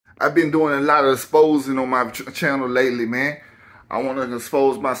I've been doing a lot of exposing on my channel lately, man. I want to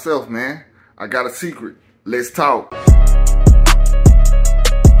expose myself, man. I got a secret. Let's talk.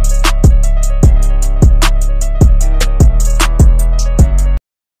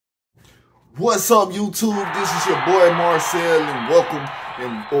 What's up, YouTube? This is your boy Marcel,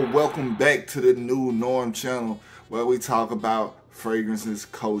 and welcome back to the new Norm channel, where we talk about fragrances,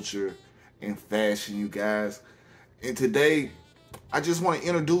 culture, and fashion, you guys. And today, I just want to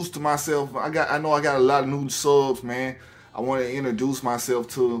introduce to myself. I know I got a lot of new subs, man. I want to introduce myself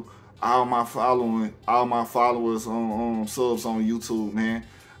to all my followers on subs on YouTube, man.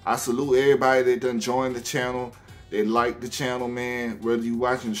 I salute everybody that done joined the channel. They like the channel, man. Whether you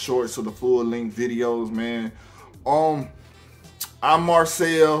watching shorts or the full-length videos, man. I'm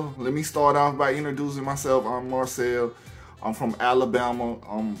Marcel. Let me start off by introducing myself. I'm Marcel. I'm from Alabama.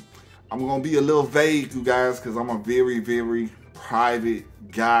 I'm gonna be a little vague, you guys, because I'm a very, very private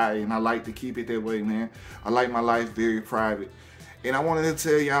guy, and I like to keep it that way, man. I like my life very private. And I wanted to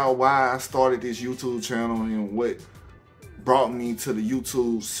tell y'all why I started this YouTube channel and what brought me to the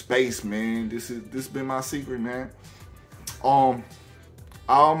YouTube space, man. This been my secret, man. All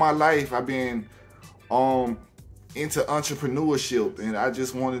my life I've been into entrepreneurship, and I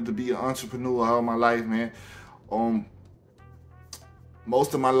just wanted to be an entrepreneur all my life, man.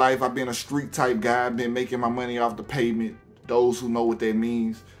 Most of my life I've been a street type guy. I've been making my money off the pavement. Those who know what that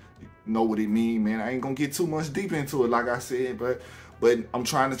means know what it means, man. I ain't gonna get too much deep into it, like I said, but I'm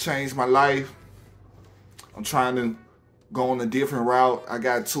trying to change my life. I'm trying to go on a different route. I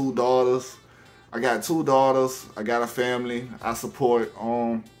got two daughters. I got a family I support.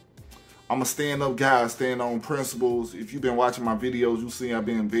 I'm a stand-up guy. I stand on principles. If you've been watching my videos, you see I've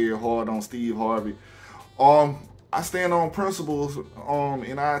been very hard on Steve Harvey. I stand on principles,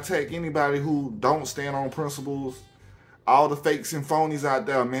 and I attack anybody who don't stand on principles. All the fakes and phonies out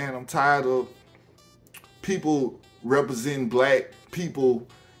there, man. I'm tired of people representing black people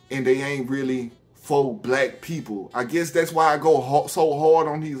and they ain't really for black people. I guess that's why I go so hard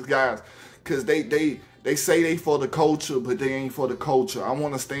on these guys, because they say they for the culture, but they ain't for the culture. I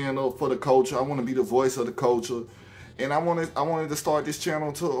want to stand up for the culture. I want to be the voice of the culture, and I wanted to start this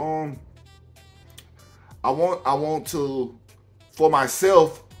channel to for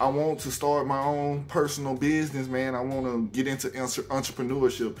myself. I want to start my own personal business, man. I want to get into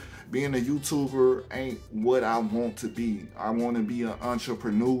entrepreneurship. Being a YouTuber ain't what I want to be. I want to be an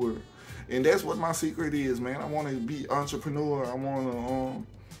entrepreneur. And that's what my secret is, man. I want to be entrepreneur. I want to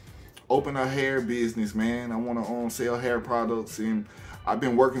open a hair business, man. I want to sell hair products. And I've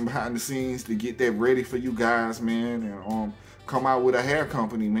been working behind the scenes to get that ready for you guys, man. And come out with a hair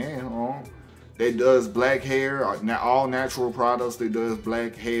company, man. That does black hair, all natural products. That does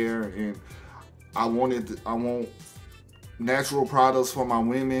black hair, and I want natural products for my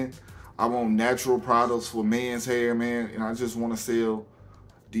women. I want natural products for men's hair, man. And I just want to sell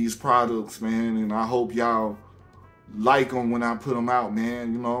these products, man. And I hope y'all like them when I put them out,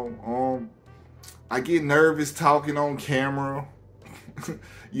 man. You know, I get nervous talking on camera.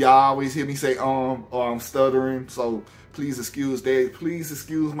 Y'all always hear me say or I'm stuttering, so please excuse that. Please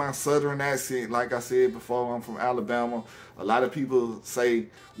excuse my southern accent. Like I said before, I'm from Alabama. A lot of people say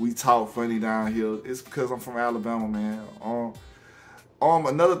we talk funny down here. It's because I'm from Alabama, man.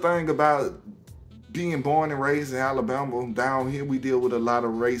 Another thing about being born and raised in Alabama, down here we deal with a lot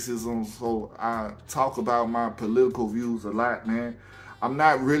of racism, so I talk about my political views a lot, man. I'm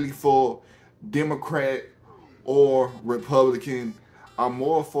not really for Democrat or Republican. I'm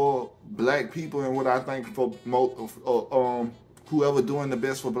more for black people and what I think for whoever doing the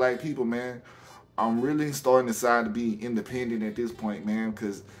best for black people, man. I'm really starting to decide to be independent at this point, man,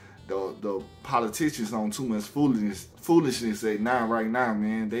 because the politicians on too much foolishness right now,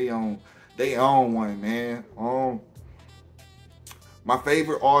 man. They own one, man. My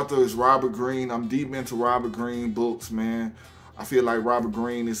favorite author is Robert Greene. I'm deep into Robert Greene books, man. I feel like Robert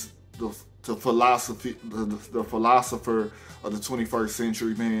Greene is the philosopher of the 21st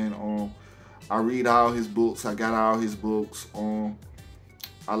century, man. I read all his books. I got all his books.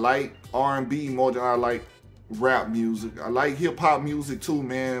 I like R&B more than I like rap music. I like hip-hop music too,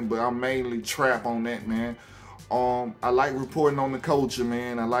 man, but I'm mainly trap on that, man. I like reporting on the culture,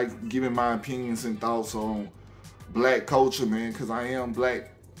 man. I like giving my opinions and thoughts on black culture, man, because I am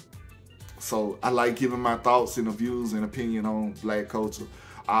black. So I like giving my thoughts and views and opinion on black culture.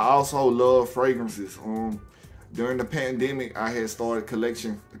 I also love fragrances. During the pandemic, I had started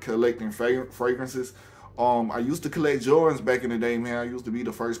collecting fragrances. I used to collect Jordans back in the day, man. I used to be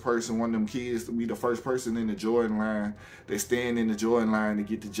the first person, one of them kids, to be the first person in the Jordan line. They stand in the Jordan line to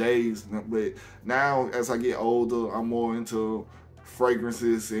get the J's. But now, as I get older, I'm more into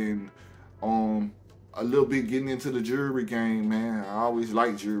fragrances and a little bit getting into the jewelry game, man. I always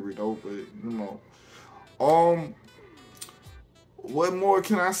liked jewelry though, but you know. What more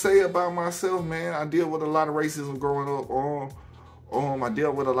can I say about myself, man? I deal with a lot of racism growing up. I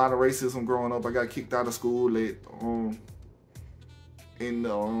dealt with a lot of racism growing up. I got kicked out of school in the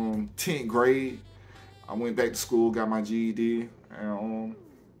 10th grade. I went back to school, got my GED, and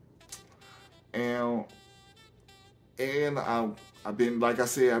I've been, like I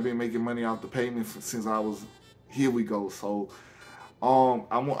said, I've been making money off the payment since I was, here we go. So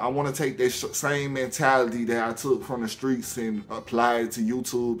I want to take that same mentality that I took from the streets and apply it to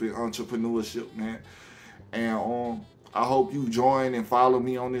YouTube and entrepreneurship, man. And I hope you join and follow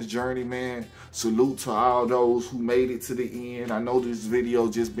me on this journey, man. Salute to all those who made it to the end. I know this video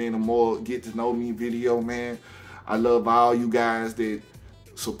just been a more get to know me video, man. I love all you guys that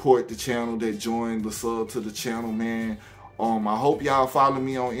support the channel, that join the sub to the channel, man. I hope y'all follow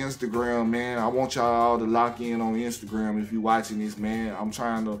me on Instagram, man. I want y'all all to lock in on Instagram if you're watching this, man. I'm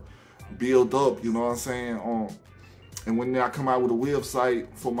trying to build up, you know what I'm saying? And when I come out with a website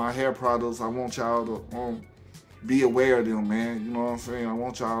for my hair products, I want y'all to be aware of them, man. You know what I'm saying? I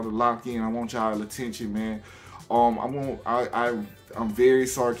want y'all to lock in. I want y'all attention, man. I'm very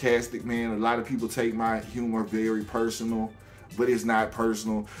sarcastic, man. A lot of people take my humor very personal, but it's not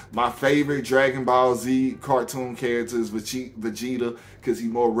personal. My favorite Dragon Ball Z cartoon character is Vegeta, because he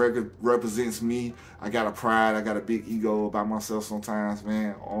more represents me. I got a pride, I got a big ego about myself sometimes,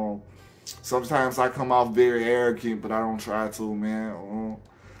 man. Sometimes I come off very arrogant, but I don't try to, man.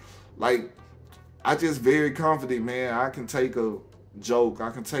 I just very confident, man. I can take a joke,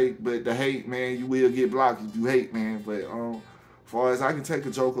 but the hate, man, you will get blocked if you hate, man. But as far as I can take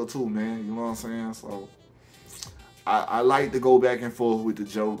a joke or two, man, you know what I'm saying? So I like to go back and forth with the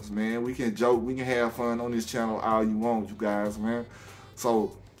jokes, man. We can joke, we can have fun on this channel all you want, you guys, man.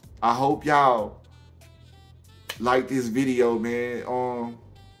 So I hope y'all like this video, man.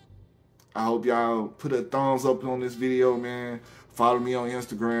 I hope y'all put a thumbs up on this video, man. Follow me on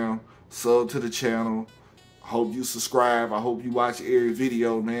Instagram, sub to the channel. I hope you subscribe. I hope you watch every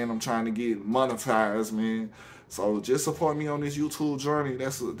video, man. I'm trying to get monetized, man. So just support me on this YouTube journey.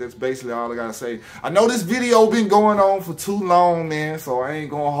 That's basically all I gotta say. I know this video been going on for too long, man, so I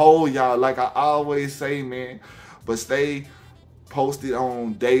ain't gonna hold y'all like I always say, man. But stay posted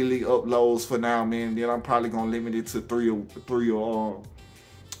on daily uploads for now, man. Then I'm probably gonna limit it to three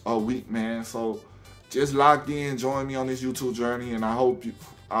a week, man. So just locked in, join me on this YouTube journey, and I hope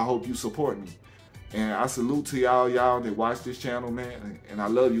you support me. And I salute to y'all that watch this channel, man. And I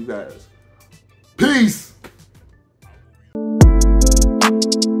love you guys. Peace.